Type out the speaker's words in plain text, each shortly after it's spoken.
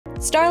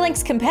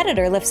Starlink's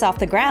competitor lifts off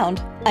the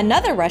ground,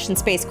 another Russian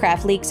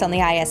spacecraft leaks on the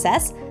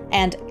ISS,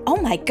 and oh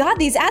my god,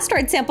 these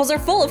asteroid samples are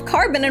full of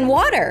carbon and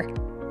water!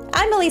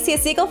 I'm Elysia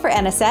Segal for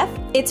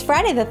NSF. It's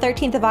Friday the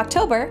 13th of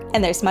October,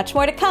 and there's much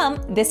more to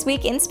come this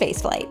week in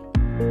spaceflight.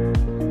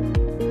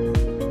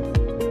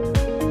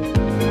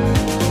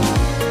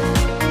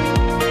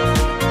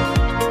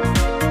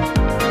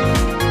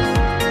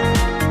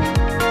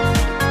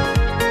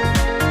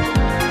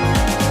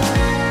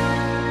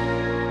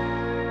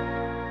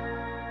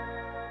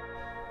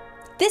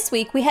 This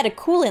week, we had a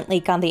coolant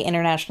leak on the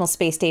International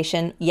Space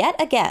Station yet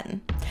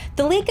again.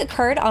 The leak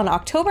occurred on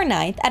October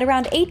 9th at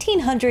around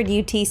 1800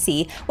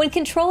 UTC when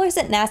controllers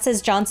at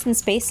NASA's Johnson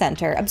Space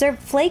Center observed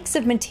flakes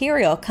of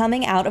material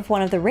coming out of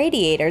one of the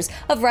radiators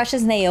of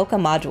Russia's Naoka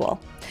module.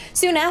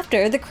 Soon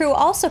after, the crew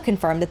also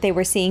confirmed that they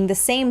were seeing the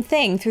same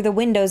thing through the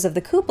windows of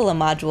the cupola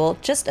module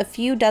just a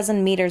few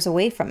dozen meters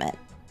away from it.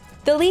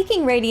 The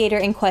leaking radiator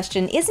in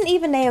question isn't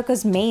even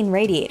Naoka's main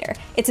radiator.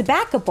 It's a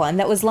backup one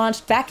that was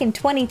launched back in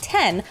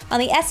 2010 on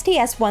the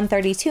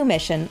STS-132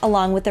 mission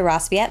along with the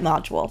Rassvet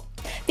module.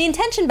 The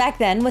intention back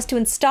then was to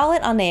install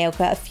it on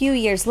Naoka a few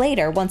years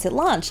later once it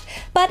launched,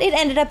 but it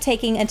ended up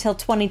taking until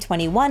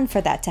 2021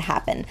 for that to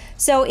happen,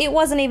 so it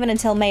wasn't even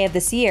until May of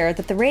this year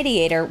that the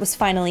radiator was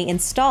finally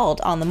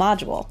installed on the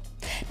module.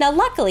 Now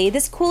luckily,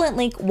 this coolant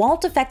leak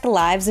won't affect the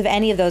lives of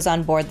any of those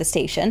on board the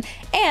station,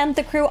 and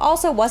the crew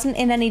also wasn't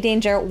in any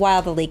danger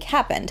while the leak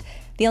happened.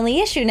 The only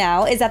issue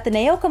now is that the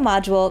Naoka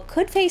module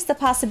could face the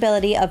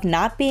possibility of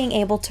not being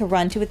able to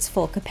run to its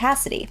full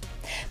capacity.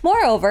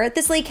 Moreover,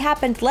 this leak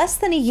happened less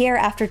than a year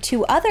after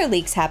two other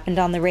leaks happened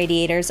on the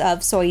radiators of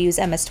Soyuz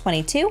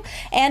MS-22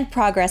 and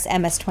Progress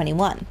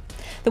MS-21.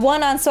 The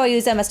one on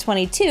Soyuz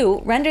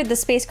MS-22 rendered the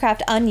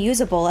spacecraft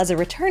unusable as a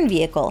return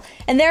vehicle,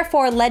 and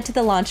therefore led to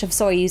the launch of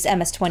Soyuz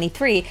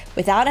MS-23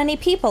 without any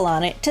people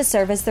on it to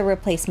serve as the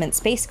replacement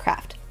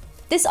spacecraft.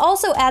 This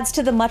also adds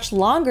to the much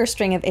longer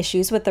string of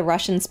issues with the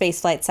Russian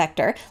spaceflight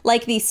sector,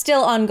 like the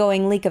still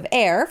ongoing leak of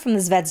air from the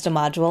Zvezda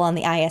module on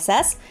the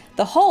ISS,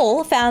 the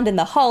hole found in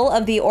the hull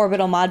of the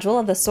orbital module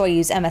of the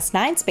Soyuz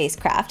MS-9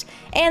 spacecraft,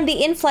 and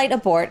the in-flight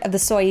abort of the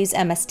Soyuz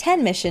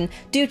MS-10 mission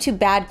due to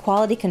bad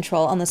quality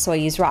control on the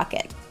Soyuz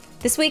rocket.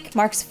 This week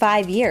marks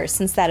 5 years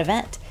since that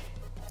event.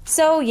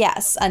 So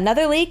yes,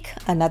 another leak,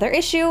 another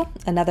issue,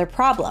 another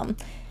problem.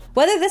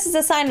 Whether this is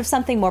a sign of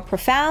something more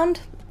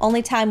profound,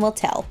 only time will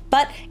tell,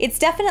 but it's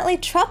definitely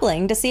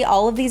troubling to see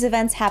all of these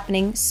events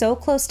happening so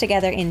close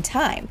together in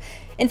time.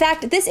 In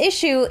fact, this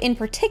issue in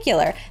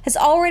particular has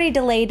already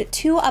delayed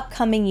two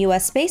upcoming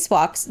US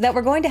spacewalks that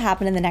were going to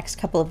happen in the next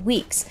couple of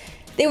weeks.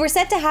 They were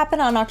set to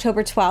happen on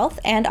October 12th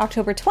and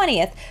October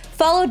 20th,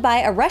 followed by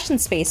a Russian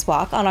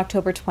spacewalk on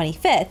October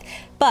 25th,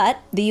 but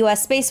the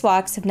US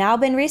spacewalks have now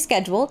been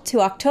rescheduled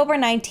to October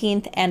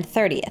 19th and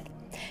 30th.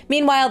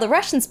 Meanwhile, the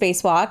Russian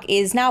spacewalk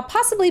is now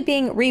possibly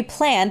being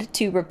replanned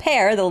to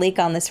repair the leak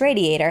on this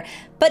radiator,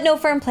 but no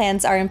firm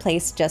plans are in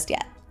place just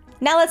yet.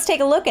 Now let's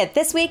take a look at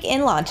this week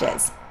in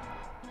launches.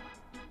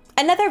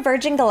 Another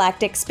Virgin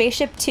Galactic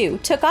Spaceship 2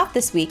 took off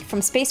this week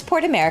from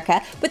Spaceport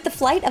America with the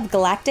flight of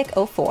Galactic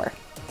 04.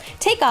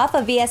 Takeoff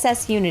of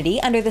VSS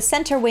Unity under the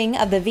center wing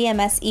of the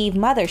VMS Eve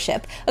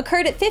mothership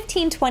occurred at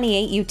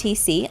 1528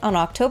 UTC on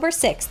October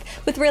 6th,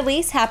 with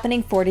release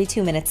happening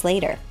 42 minutes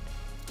later.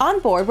 On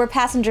board were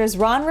passengers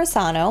Ron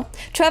Rossano,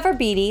 Trevor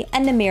Beatty,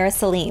 and Namira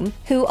Salim,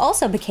 who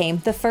also became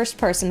the first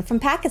person from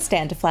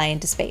Pakistan to fly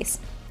into space.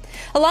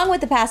 Along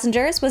with the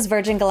passengers was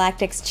Virgin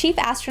Galactic's chief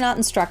astronaut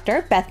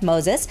instructor, Beth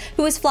Moses,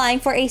 who was flying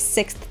for a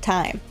 6th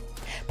time.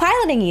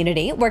 Piloting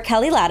Unity were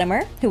Kelly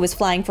Latimer, who was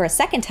flying for a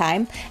 2nd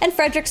time, and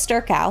Frederick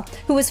Sturkow,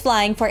 who was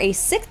flying for a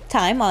 6th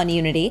time on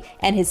Unity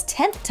and his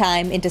 10th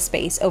time into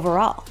space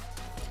overall.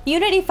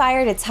 Unity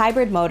fired its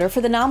hybrid motor for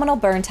the nominal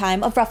burn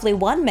time of roughly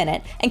 1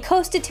 minute and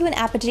coasted to an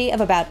apogee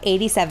of about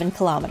 87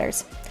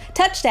 kilometers.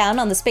 Touchdown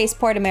on the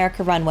Spaceport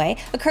America runway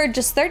occurred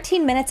just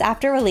 13 minutes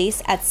after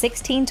release at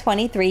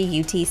 16:23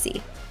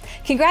 UTC.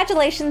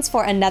 Congratulations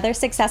for another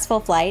successful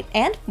flight,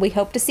 and we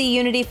hope to see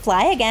Unity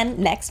fly again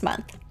next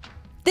month.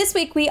 This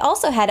week, we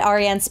also had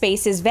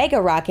Arianespace's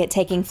Vega rocket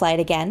taking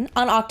flight again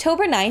on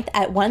October 9th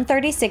at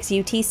 1:36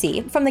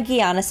 UTC from the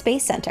Guyana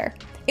Space Center.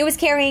 It was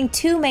carrying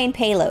two main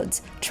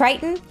payloads,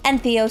 Triton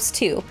and Theos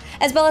 2,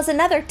 as well as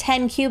another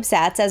 10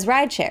 CubeSats as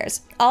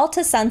rideshares, all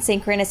to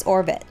sun-synchronous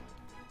orbit.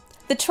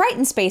 The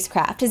Triton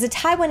spacecraft is a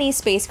Taiwanese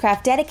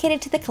spacecraft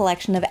dedicated to the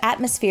collection of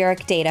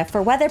atmospheric data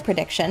for weather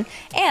prediction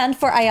and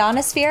for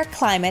ionosphere,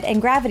 climate,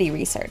 and gravity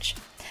research.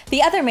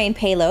 The other main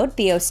payload,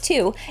 Theos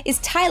 2, is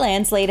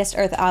Thailand's latest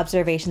Earth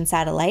observation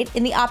satellite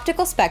in the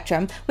optical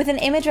spectrum with an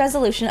image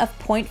resolution of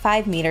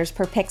 0.5 meters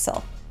per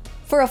pixel.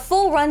 For a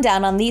full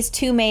rundown on these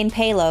two main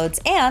payloads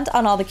and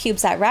on all the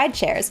CubeSat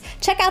rideshares,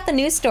 check out the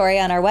news story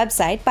on our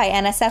website by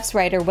NSF's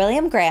writer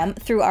William Graham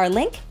through our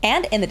link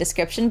and in the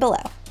description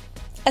below.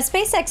 A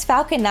SpaceX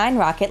Falcon 9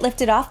 rocket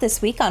lifted off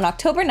this week on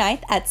October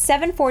 9th at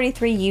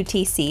 7:43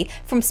 UTC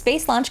from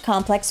Space Launch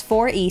Complex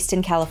 4 East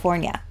in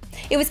California.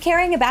 It was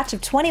carrying a batch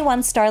of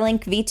 21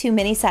 Starlink V2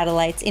 mini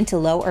satellites into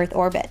low Earth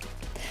orbit.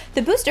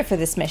 The booster for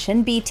this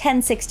mission,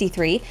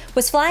 B-1063,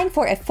 was flying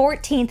for a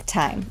 14th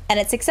time, and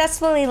it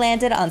successfully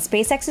landed on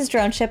SpaceX's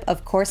drone ship,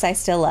 Of Course I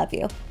Still Love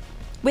You.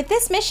 With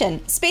this mission,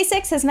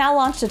 SpaceX has now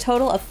launched a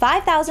total of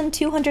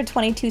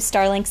 5,222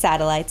 Starlink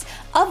satellites,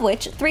 of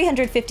which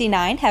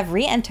 359 have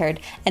re-entered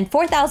and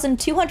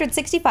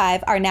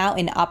 4,265 are now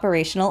in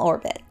operational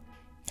orbit.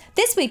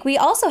 This week, we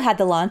also had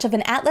the launch of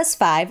an Atlas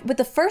V with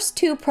the first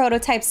 2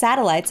 prototype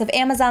satellites of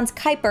Amazon's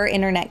Kuiper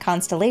internet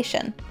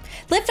constellation.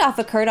 Liftoff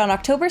occurred on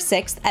October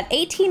 6th at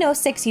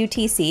 1806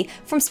 UTC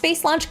from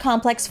Space Launch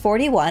Complex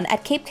 41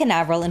 at Cape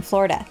Canaveral in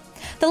Florida.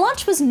 The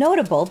launch was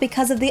notable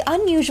because of the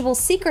unusual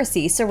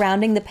secrecy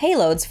surrounding the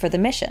payloads for the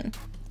mission.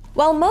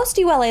 While most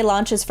ULA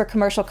launches for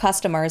commercial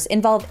customers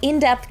involve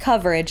in-depth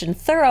coverage and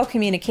thorough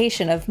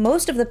communication of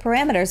most of the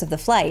parameters of the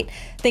flight,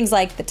 things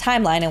like the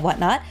timeline and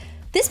whatnot,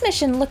 this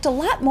mission looked a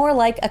lot more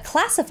like a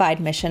classified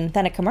mission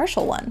than a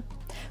commercial one.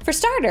 For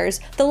starters,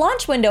 the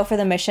launch window for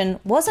the mission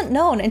wasn't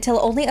known until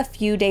only a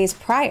few days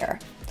prior.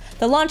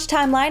 The launch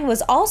timeline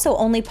was also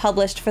only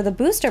published for the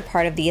booster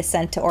part of the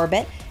ascent to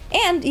orbit,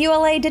 and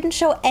ULA didn't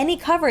show any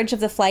coverage of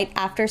the flight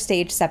after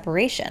stage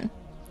separation.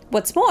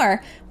 What's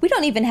more, we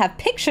don't even have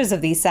pictures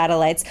of these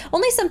satellites,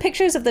 only some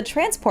pictures of the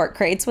transport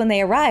crates when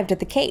they arrived at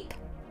the Cape.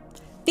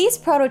 These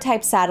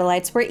prototype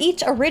satellites were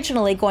each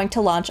originally going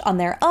to launch on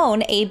their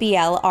own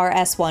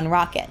ABL-RS-1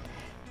 rocket.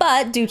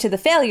 But due to the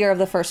failure of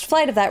the first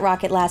flight of that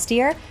rocket last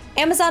year,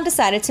 Amazon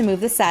decided to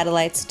move the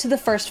satellites to the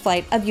first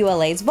flight of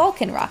ULA's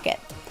Vulcan rocket.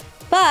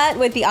 But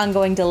with the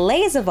ongoing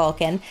delays of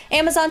Vulcan,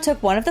 Amazon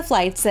took one of the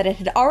flights that it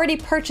had already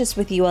purchased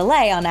with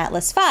ULA on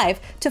Atlas V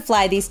to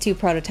fly these 2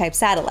 prototype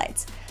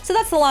satellites. So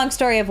that's the long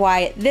story of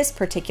why this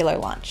particular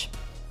launch.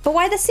 But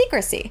why the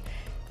secrecy?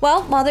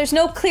 Well, while there's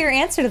no clear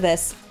answer to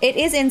this, it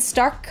is in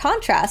stark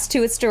contrast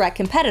to its direct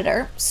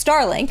competitor,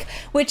 Starlink,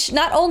 which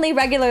not only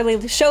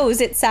regularly shows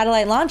its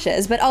satellite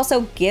launches, but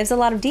also gives a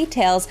lot of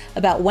details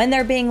about when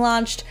they're being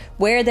launched,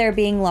 where they're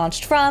being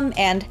launched from,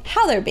 and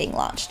how they're being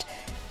launched.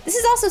 This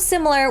is also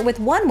similar with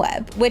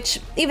OneWeb, which,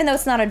 even though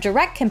it's not a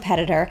direct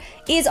competitor,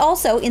 is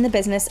also in the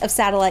business of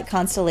satellite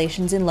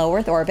constellations in low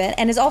Earth orbit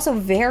and is also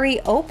very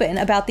open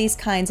about these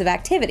kinds of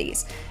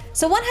activities.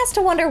 So one has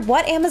to wonder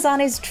what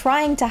Amazon is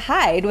trying to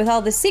hide with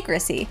all this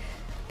secrecy.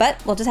 But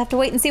we'll just have to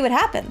wait and see what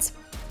happens.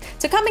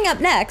 So coming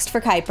up next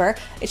for Kuiper,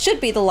 it should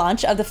be the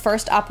launch of the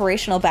first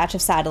operational batch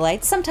of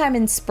satellites sometime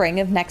in spring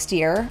of next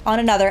year on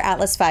another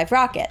Atlas V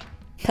rocket.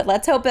 But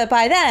let's hope that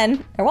by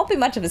then, there won't be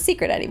much of a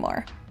secret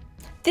anymore.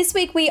 This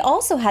week, we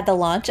also had the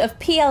launch of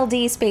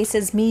PLD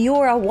Space's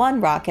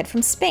Miura-1 rocket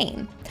from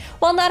Spain.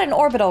 While not an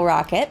orbital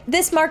rocket,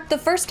 this marked the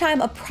first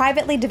time a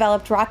privately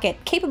developed rocket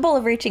capable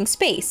of reaching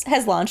space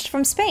has launched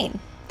from Spain.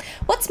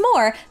 What's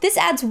more, this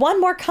adds one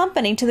more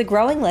company to the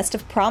growing list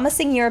of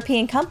promising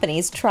European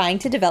companies trying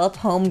to develop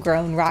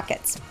homegrown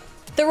rockets.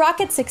 The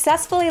rocket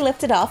successfully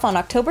lifted off on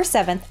October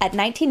 7th at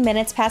 19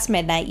 minutes past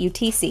midnight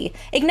UTC,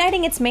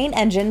 igniting its main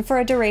engine for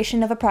a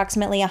duration of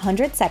approximately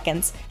 100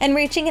 seconds and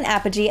reaching an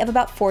apogee of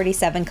about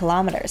 47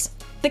 kilometers.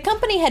 The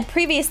company had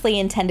previously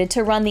intended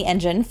to run the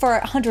engine for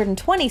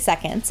 120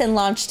 seconds and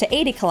launch to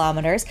 80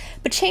 kilometers,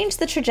 but changed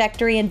the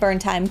trajectory and burn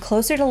time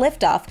closer to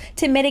liftoff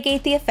to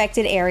mitigate the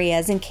affected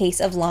areas in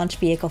case of launch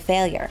vehicle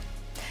failure.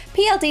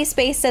 PLD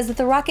Space says that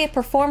the rocket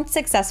performed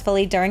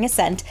successfully during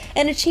ascent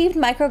and achieved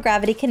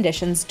microgravity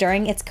conditions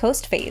during its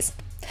coast phase.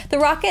 The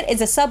rocket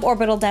is a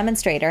suborbital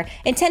demonstrator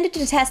intended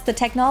to test the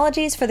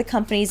technologies for the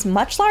company's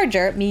much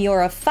larger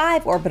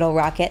Miura-5 orbital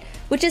rocket,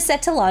 which is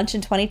set to launch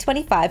in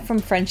 2025 from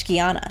French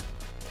Guiana.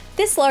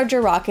 This larger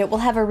rocket will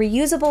have a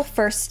reusable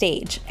first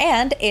stage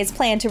and is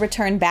planned to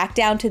return back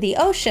down to the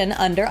ocean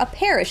under a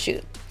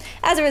parachute.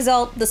 As a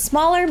result, the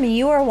smaller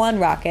Miura-1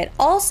 rocket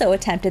also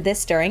attempted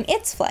this during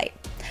its flight.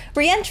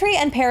 Re-entry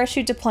and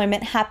parachute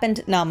deployment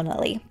happened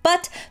nominally,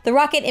 but the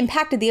rocket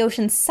impacted the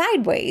ocean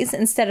sideways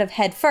instead of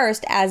head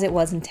first as it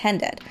was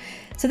intended.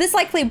 So this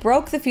likely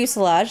broke the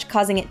fuselage,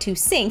 causing it to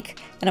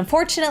sink, and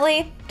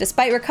unfortunately,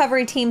 despite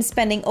recovery teams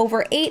spending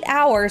over 8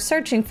 hours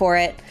searching for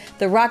it,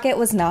 the rocket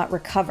was not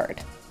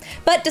recovered.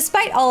 But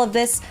despite all of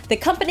this, the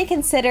company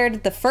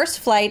considered the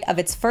first flight of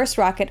its first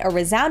rocket a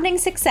resounding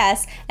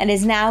success and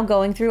is now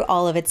going through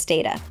all of its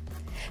data.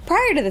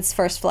 Prior to this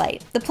first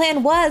flight, the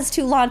plan was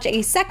to launch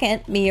a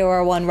second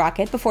Miura-1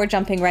 rocket before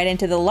jumping right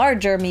into the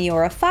larger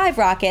Miura-5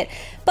 rocket,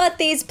 but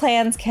these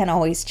plans can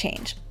always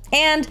change.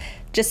 And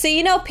just so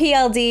you know,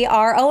 PLD,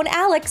 our own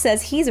Alex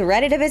says he's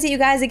ready to visit you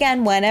guys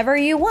again whenever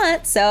you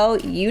want, so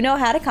you know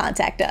how to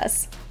contact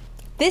us.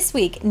 This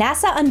week,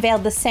 NASA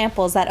unveiled the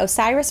samples that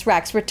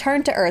OSIRIS-REx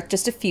returned to Earth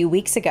just a few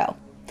weeks ago.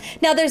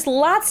 Now, there's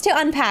lots to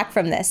unpack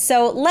from this,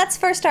 so let's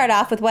first start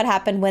off with what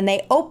happened when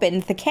they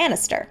opened the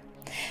canister.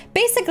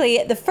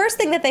 Basically, the first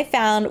thing that they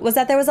found was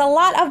that there was a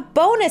lot of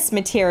bonus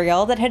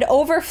material that had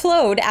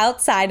overflowed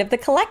outside of the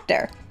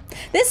collector.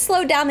 This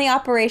slowed down the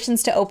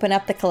operations to open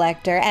up the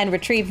collector and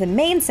retrieve the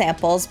main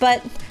samples,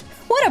 but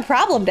what a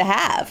problem to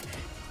have!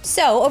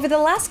 So, over the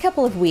last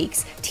couple of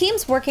weeks,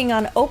 teams working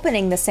on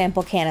opening the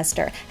sample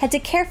canister had to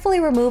carefully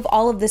remove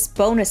all of this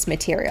bonus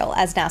material,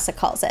 as NASA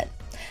calls it.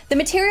 The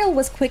material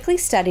was quickly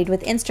studied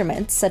with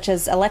instruments such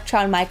as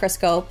electron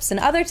microscopes and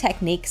other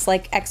techniques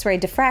like X-ray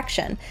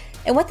diffraction.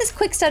 And what this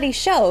quick study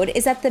showed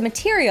is that the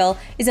material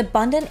is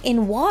abundant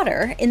in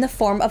water in the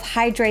form of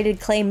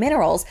hydrated clay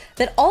minerals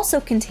that also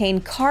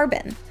contain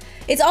carbon.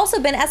 It's also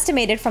been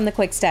estimated from the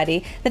quick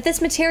study that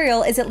this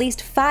material is at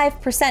least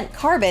 5%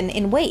 carbon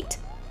in weight.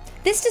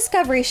 This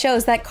discovery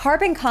shows that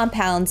carbon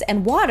compounds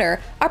and water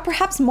are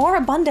perhaps more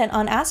abundant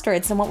on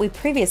asteroids than what we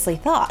previously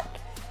thought.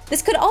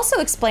 This could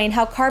also explain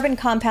how carbon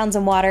compounds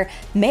and water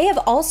may have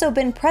also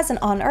been present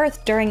on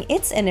Earth during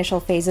its initial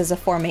phases of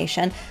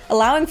formation,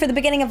 allowing for the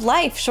beginning of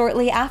life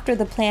shortly after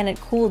the planet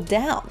cooled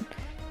down.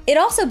 It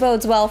also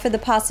bodes well for the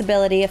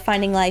possibility of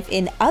finding life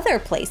in other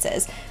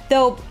places,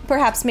 though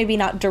perhaps maybe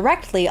not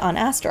directly on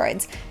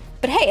asteroids.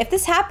 But hey, if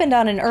this happened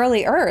on an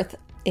early Earth,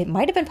 it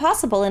might have been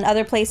possible in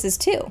other places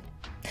too.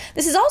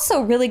 This is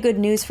also really good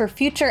news for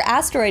future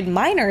asteroid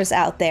miners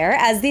out there,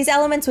 as these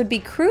elements would be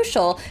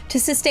crucial to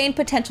sustain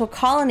potential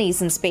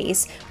colonies in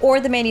space,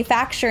 or the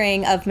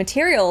manufacturing of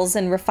materials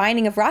and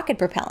refining of rocket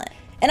propellant.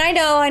 And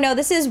I know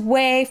this is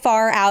way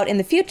far out in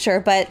the future,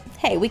 but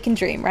hey, we can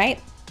dream,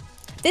 right?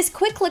 This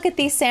quick look at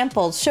these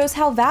samples shows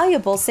how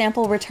valuable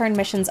sample return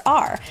missions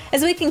are,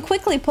 as we can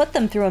quickly put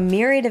them through a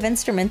myriad of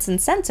instruments and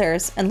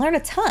sensors and learn a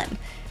ton.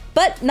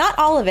 But not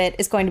all of it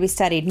is going to be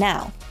studied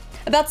now.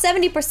 About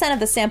 70% of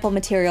the sample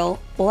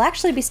material will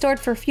actually be stored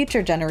for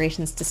future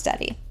generations to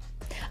study.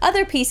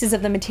 Other pieces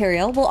of the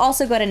material will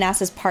also go to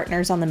NASA's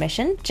partners on the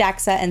mission,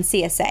 JAXA and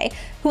CSA,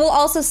 who will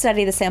also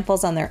study the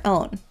samples on their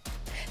own.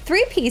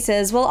 3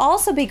 pieces will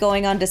also be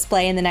going on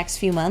display in the next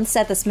few months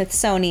at the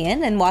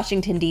Smithsonian in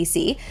Washington,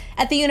 D.C.,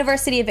 at the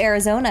University of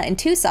Arizona in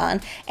Tucson,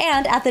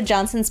 and at the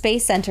Johnson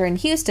Space Center in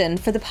Houston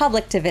for the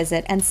public to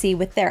visit and see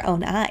with their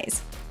own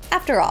eyes.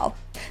 After all,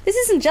 this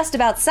isn't just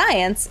about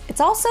science, it's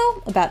also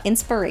about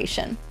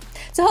inspiration.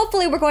 So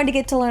hopefully we're going to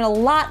get to learn a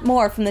lot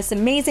more from this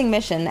amazing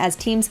mission as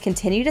teams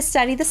continue to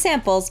study the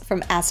samples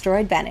from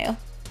asteroid Bennu.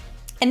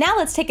 And now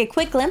let's take a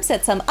quick glimpse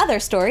at some other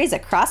stories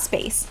across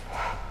space.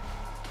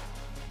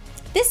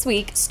 This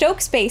week,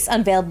 Stoke Space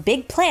unveiled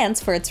big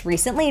plans for its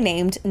recently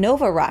named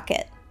Nova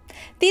rocket.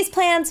 These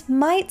plans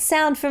might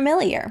sound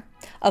familiar.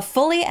 A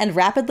fully and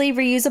rapidly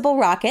reusable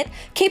rocket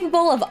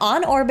capable of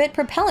on-orbit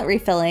propellant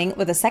refilling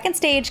with a second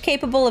stage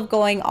capable of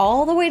going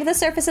all the way to the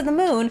surface of the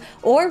moon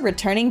or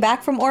returning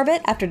back from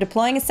orbit after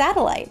deploying a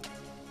satellite.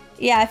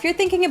 Yeah, if you're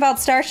thinking about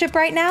Starship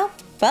right now,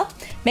 well,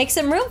 make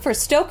some room for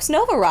Stoke's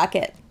Nova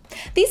rocket.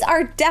 These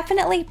are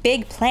definitely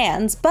big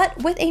plans,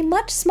 but with a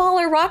much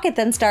smaller rocket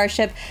than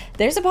Starship,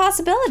 there's a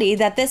possibility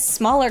that this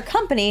smaller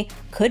company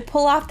could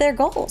pull off their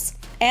goals.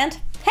 And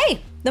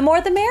hey, the more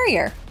the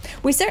merrier.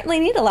 We certainly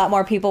need a lot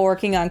more people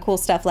working on cool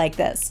stuff like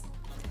this.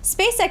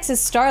 SpaceX's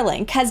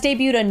Starlink has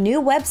debuted a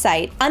new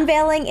website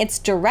unveiling its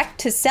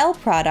direct-to-cell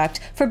product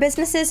for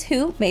businesses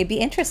who may be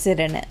interested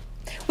in it.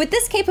 With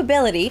this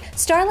capability,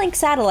 Starlink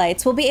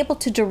satellites will be able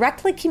to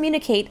directly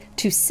communicate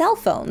to cell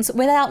phones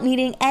without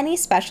needing any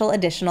special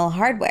additional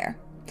hardware.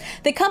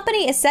 The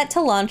company is set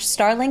to launch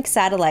Starlink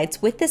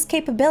satellites with this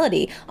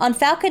capability on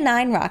Falcon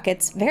 9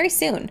 rockets very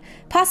soon,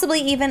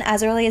 possibly even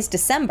as early as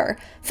December,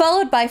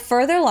 followed by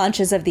further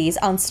launches of these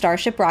on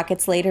Starship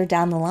rockets later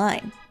down the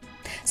line.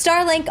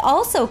 Starlink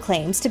also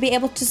claims to be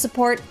able to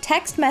support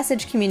text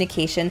message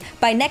communication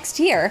by next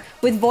year,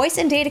 with voice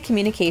and data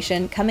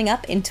communication coming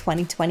up in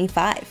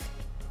 2025.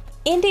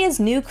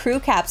 India's new crew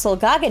capsule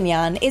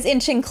Gaganyaan is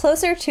inching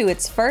closer to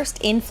its first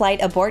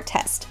in-flight abort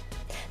test.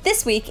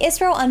 This week,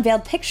 ISRO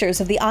unveiled pictures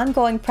of the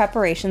ongoing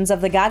preparations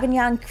of the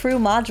Gaganyaan crew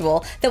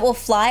module that will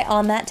fly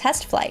on that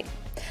test flight.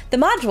 The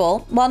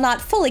module, while not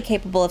fully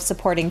capable of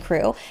supporting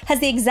crew, has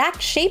the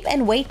exact shape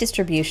and weight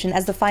distribution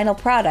as the final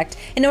product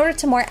in order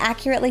to more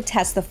accurately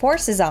test the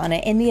forces on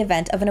it in the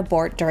event of an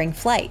abort during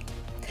flight.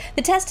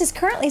 The test is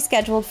currently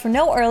scheduled for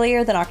no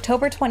earlier than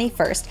October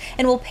 21st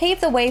and will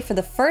pave the way for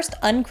the first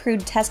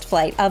uncrewed test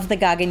flight of the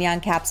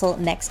Gaganyaan capsule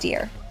next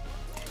year.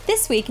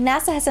 This week,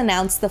 NASA has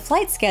announced the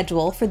flight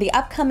schedule for the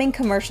upcoming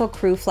commercial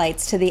crew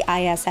flights to the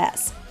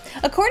ISS.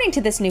 According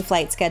to this new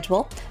flight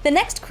schedule, the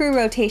next crew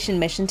rotation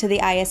mission to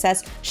the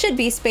ISS should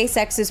be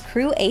SpaceX's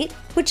Crew 8,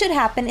 which should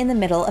happen in the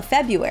middle of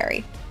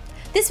February.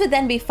 This would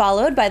then be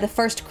followed by the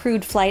first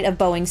crewed flight of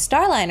Boeing's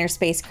Starliner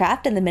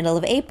spacecraft in the middle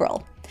of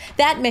April.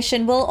 That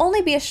mission will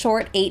only be a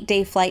short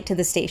 8-day flight to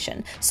the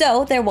station,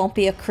 so there won't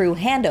be a crew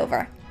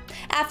handover.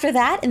 After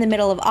that, in the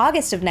middle of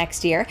August of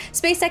next year,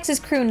 SpaceX's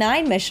Crew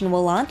 9 mission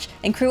will launch,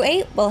 and Crew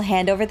 8 will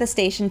hand over the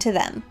station to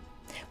them.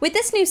 With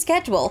this new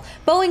schedule,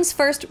 Boeing's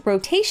first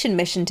rotation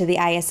mission to the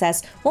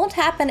ISS won't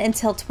happen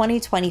until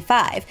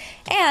 2025,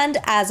 and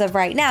as of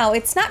right now,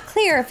 it's not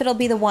clear if it'll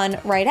be the one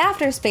right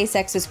after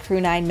SpaceX's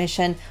Crew 9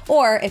 mission,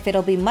 or if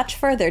it'll be much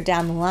further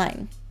down the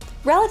line.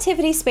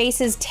 Relativity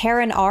Space's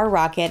Terran-R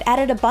rocket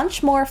added a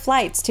bunch more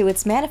flights to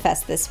its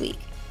manifest this week.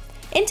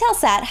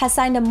 Intelsat has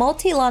signed a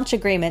multi-launch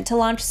agreement to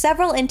launch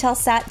several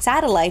Intelsat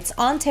satellites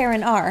on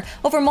Terran-R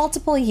over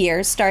multiple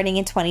years starting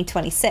in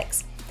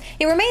 2026.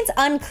 It remains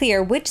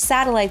unclear which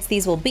satellites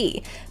these will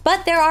be,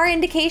 but there are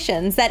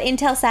indications that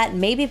Intelsat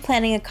may be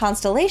planning a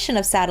constellation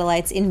of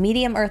satellites in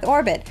medium Earth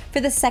orbit for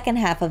the second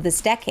half of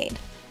this decade.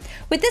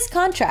 With this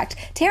contract,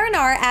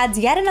 Terran-R adds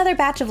yet another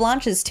batch of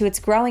launches to its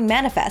growing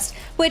manifest,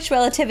 which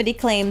Relativity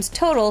claims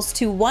totals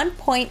to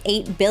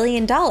 $1.8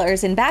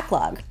 billion in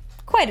backlog.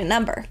 Quite a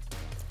number.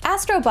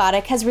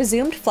 Astrobotic has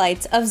resumed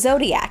flights of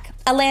Zodiac,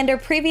 a lander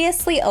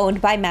previously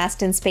owned by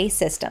Masten Space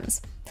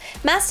Systems.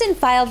 Masten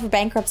filed for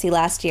bankruptcy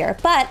last year,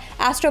 but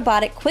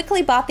Astrobotic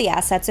quickly bought the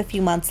assets a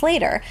few months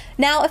later,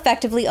 now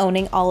effectively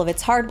owning all of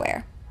its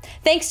hardware.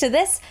 Thanks to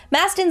this,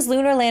 Masten's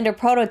lunar lander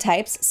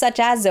prototypes, such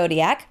as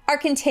Zodiac, are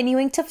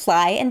continuing to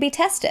fly and be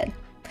tested.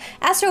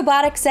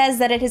 Astrobotic says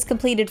that it has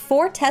completed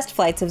 4 test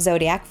flights of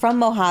Zodiac from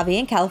Mojave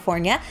in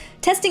California,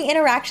 testing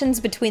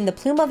interactions between the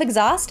plume of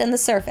exhaust and the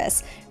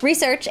surface,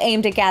 research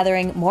aimed at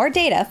gathering more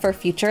data for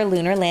future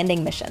lunar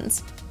landing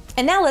missions.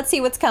 And now let's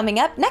see what's coming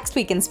up next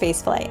week in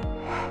spaceflight.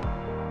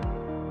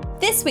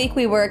 This week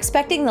we were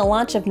expecting the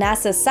launch of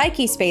NASA's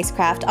Psyche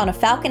spacecraft on a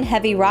Falcon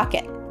Heavy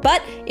rocket,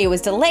 but it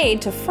was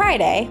delayed to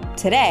Friday,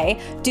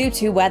 today, due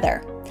to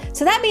weather.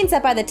 So that means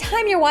that by the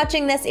time you're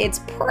watching this, it's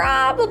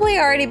probably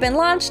already been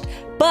launched,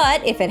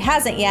 but if it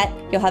hasn't yet,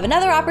 you'll have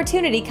another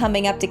opportunity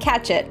coming up to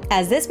catch it,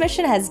 as this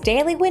mission has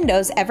daily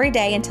windows every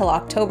day until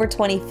October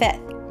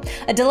 25th.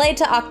 A delay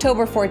to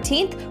October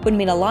 14th would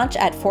mean a launch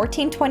at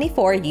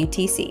 1424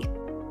 UTC.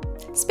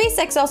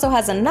 SpaceX also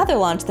has another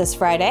launch this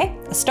Friday,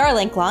 a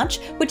Starlink launch,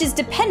 which is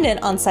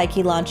dependent on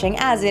Psyche launching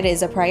as it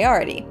is a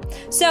priority.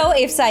 So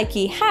if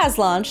Psyche has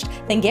launched,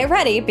 then get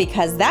ready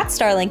because that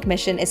Starlink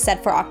mission is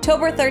set for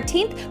October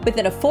 13th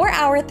within a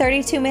 4-hour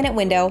 32-minute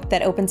window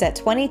that opens at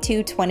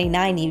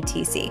 22:29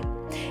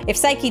 UTC. If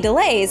Psyche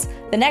delays,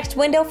 the next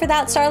window for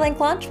that Starlink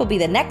launch will be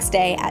the next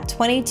day at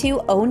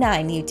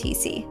 22:09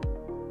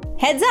 UTC.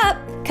 Heads up!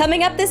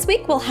 Coming up this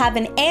week, we'll have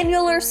an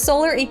annular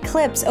solar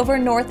eclipse over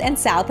North and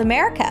South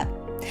America.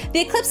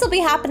 The eclipse will be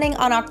happening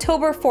on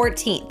October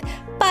 14th,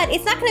 but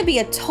it's not going to be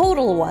a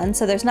total one,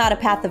 so there's not a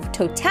path of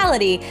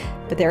totality,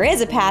 but there is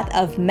a path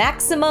of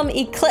maximum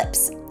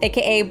eclipse,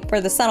 aka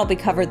where the sun will be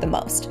covered the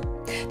most.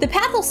 The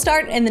path will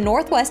start in the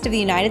northwest of the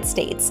United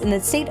States, in the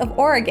state of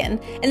Oregon,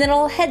 and then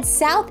it'll head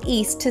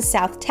southeast to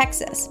South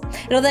Texas.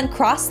 It'll then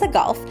cross the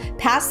Gulf,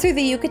 pass through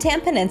the Yucatan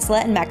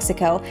Peninsula in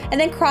Mexico,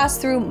 and then cross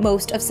through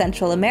most of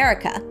Central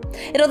America.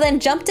 It'll then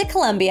jump to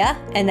Colombia,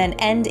 and then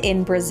end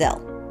in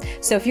Brazil.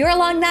 So if you're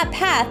along that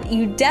path,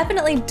 you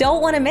definitely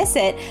don't want to miss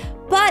it,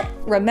 but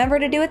remember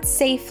to do it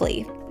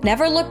safely.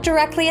 Never look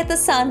directly at the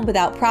sun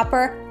without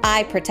proper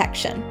eye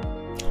protection.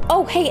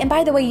 Oh, hey, and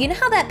by the way, you know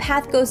how that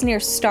path goes near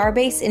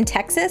Starbase in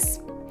Texas?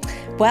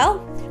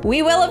 Well,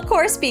 we will, of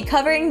course, be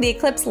covering the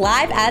eclipse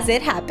live as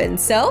it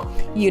happens, so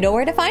you know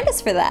where to find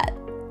us for that.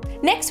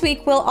 Next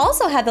week, we'll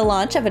also have the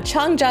launch of a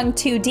Chang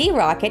 2D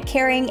rocket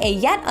carrying a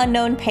yet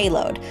unknown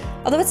payload,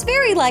 although it's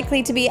very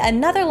likely to be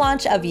another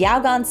launch of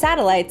Yaogan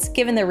satellites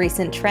given the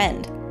recent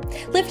trend.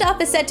 Liftoff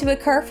is set to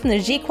occur from the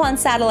Jiuquan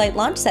Satellite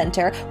Launch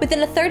Center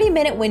within a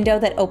 30-minute window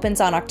that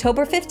opens on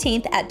October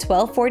 15th at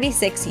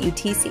 12:46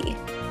 UTC.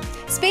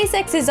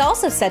 SpaceX is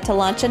also set to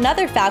launch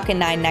another Falcon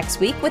 9 next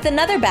week with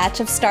another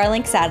batch of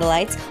Starlink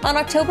satellites on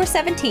October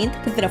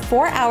 17th within a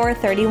 4-hour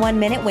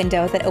 31-minute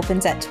window that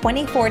opens at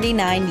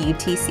 2049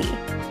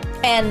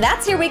 UTC. And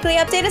that's your weekly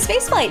update of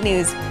spaceflight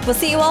news. We'll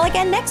see you all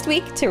again next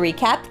week to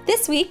recap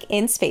this week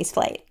in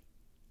spaceflight.